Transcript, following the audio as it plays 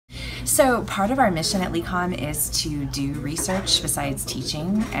So part of our mission at LECOM is to do research besides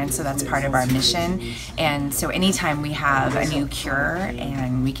teaching, and so that's part of our mission. And so anytime we have a new cure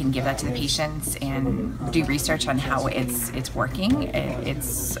and we can give that to the patients and do research on how it's working,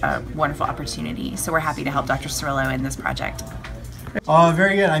 it's a wonderful opportunity. So we're happy to help Dr. Cirillo in this project.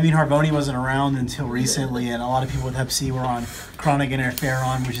 Very good. I mean, Harvoni wasn't around until recently, and a lot of people with hep C were on chronic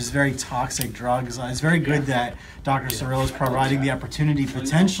interferon, which is very toxic drugs. It's very good that Dr. Cirillo is providing the opportunity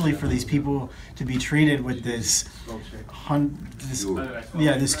potentially for these people to be treated with this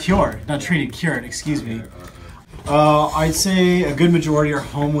cure, not treated, cured, excuse me. I'd say a good majority are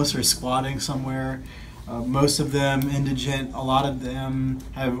homeless or squatting somewhere. Most of them indigent. A lot of them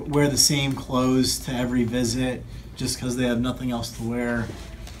wear the same clothes to every visit, just because they have nothing else to wear.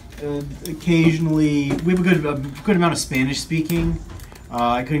 Occasionally, we have a good amount of Spanish speaking.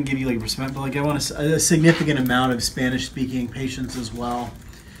 I couldn't give you like percent, but like I want a significant amount of Spanish speaking patients as well.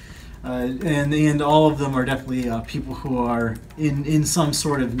 And all of them are definitely people who are in some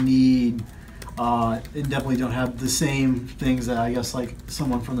sort of need and definitely don't have the same things that I guess like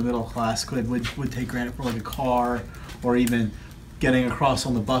someone from the middle class would take granted for like a car, or even getting across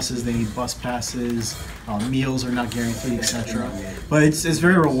on the buses. They need bus passes, meals are not guaranteed, etc. But it's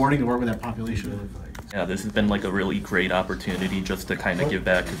very rewarding to work with that population. Yeah, this has been like a really great opportunity just to kind of give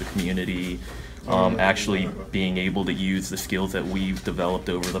back to the community, actually being able to use the skills that we've developed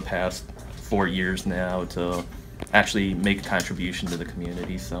over the past 4 years now to actually make a contribution to the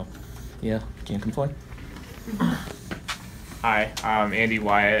community. So yeah, can't complain. Hi, I'm Andy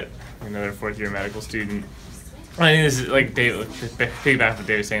Wyatt, another fourth-year medical student. I think this is, like piggyback what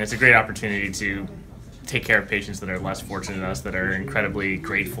Dave was saying, it's a great opportunity to take care of patients that are less fortunate than us, that are incredibly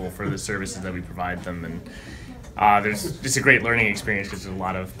grateful for the services that we provide them. And it's a great learning experience because there's a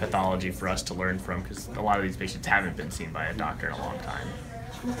lot of pathology for us to learn from, because a lot of these patients haven't been seen by a doctor in a long time.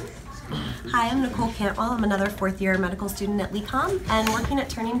 Hi, I'm Nicole Cantwell. I'm another fourth-year medical student at LECOM, and working at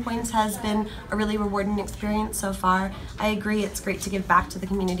Turning Points has been a really rewarding experience so far. I agree, it's great to give back to the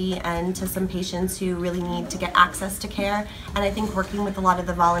community and to some patients who really need to get access to care, and I think working with a lot of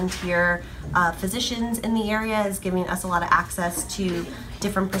the volunteer physicians in the area is giving us a lot of access to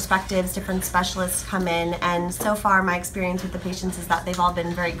different perspectives, different specialists come in, and so far my experience with the patients is that they've all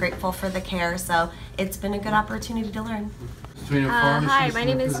been very grateful for the care, so it's been a good opportunity to learn. Hi, my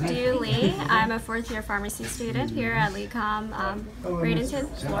name is Dieu Lee. I'm a fourth-year pharmacy student here at LECOM, Bradenton,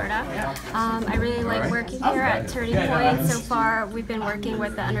 Florida. I really like working here at Turning Point. So far, we've been working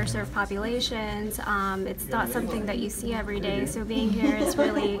with the underserved populations. It's not something that you see every day, so being here is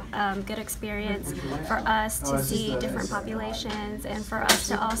really a good experience for us to see different populations and for us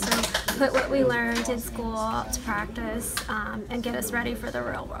to also put what we learned in school to practice and get us ready for the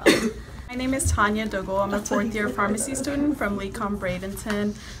real world. My name is Tanya Duggal. I'm a fourth-year pharmacy student from LECOM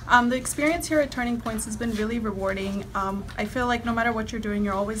Bradenton. The experience here at Turning Points has been really rewarding. I feel like no matter what you're doing,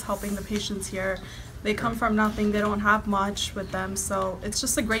 you're always helping the patients here. They come from nothing, they don't have much with them, so it's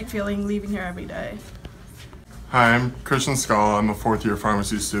just a great feeling leaving here every day. Hi, I'm Christian Skala. I'm a fourth-year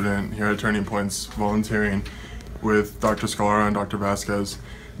pharmacy student here at Turning Points, volunteering with Dr. Scolaro and Dr. Vasquez.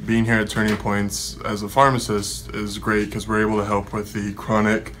 Being here at Turning Points as a pharmacist is great because we're able to help with the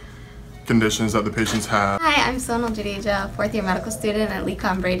chronic conditions that the patients have. Hi, I'm Sonal Jadeja, fourth-year medical student at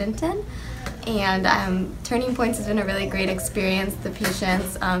LECOM Bradenton, and Turning Points has been a really great experience. The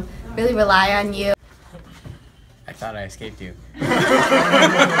patients really rely on you. I thought I escaped you.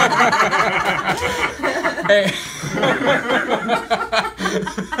 Hey.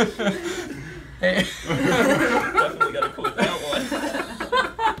 Hey. Definitely gotta quote that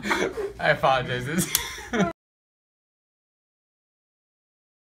one. I apologize.